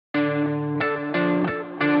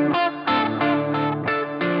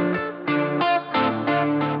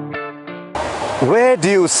Where do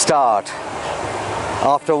you start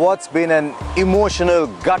after what's been an emotional,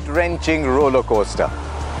 gut-wrenching roller coaster?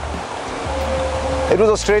 It was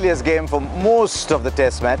Australia's game for most of the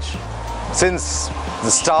test match. Since the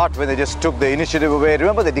start, when they just took the initiative away,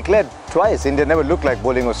 remember they declared twice. India never looked like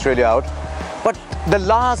bowling Australia out. But the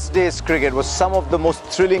last day's cricket was some of the most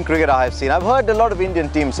thrilling cricket I have seen. I've heard a lot of Indian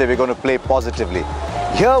teams say we're going to play positively.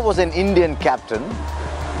 Here was an Indian captain,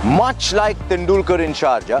 much like Tendulkar in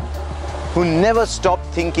Sharjah, who never stopped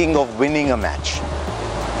thinking of winning a match.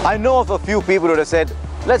 I know of a few people who have said,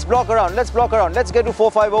 let's block around, let's get to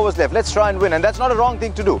 4-5 overs left, let's try and win. And that's not a wrong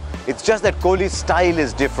thing to do. It's just that Kohli's style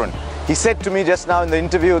is different. He said to me just now in the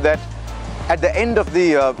interview that at the end of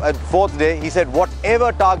the fourth day, he said,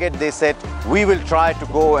 whatever target they set, we will try to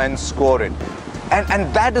go and score it.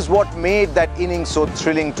 And that is what made that innings so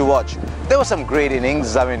thrilling to watch. There were some great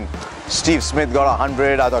innings. I mean, Steve Smith got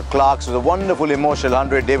 100, I thought Clark's was a wonderful emotional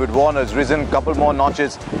 100, David Warner's risen a couple more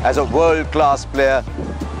notches as a world-class player.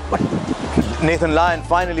 But Nathan Lyon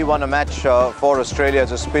finally won a match for Australia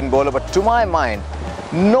as a spin bowler, but to my mind,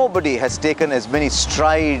 nobody has taken as many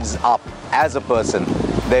strides up as a person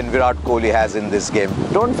than Virat Kohli has in this game.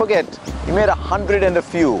 Don't forget, he made 100 and a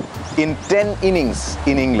few in 10 innings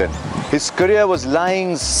in England. His career was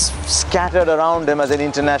lying scattered around him as an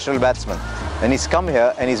international batsman. And he's come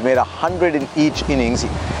here and he's made 100 in each innings.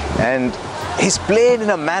 And he's played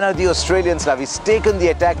in a manner the Australians love. He's taken the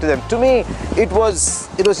attack to them. To me, it was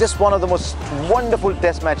just one of the most wonderful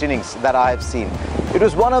test match innings that I have seen. It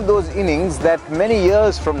was one of those innings that many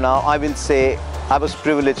years from now, I will say, I was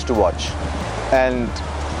privileged to watch. And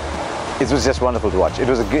it was just wonderful to watch. It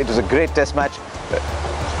was a great test match.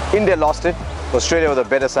 India lost it. Australia was a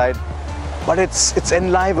better side. But it's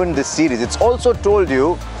enlivened this series. It's also told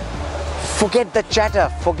you, forget the chatter,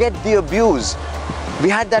 forget the abuse. We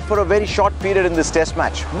had that for a very short period in this test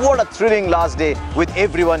match. What a thrilling last day with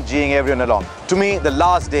everyone geeing everyone along. To me, the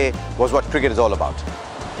last day was what cricket is all about.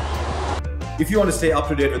 If you want to stay up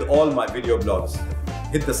to date with all my video blogs,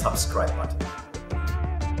 hit the subscribe button.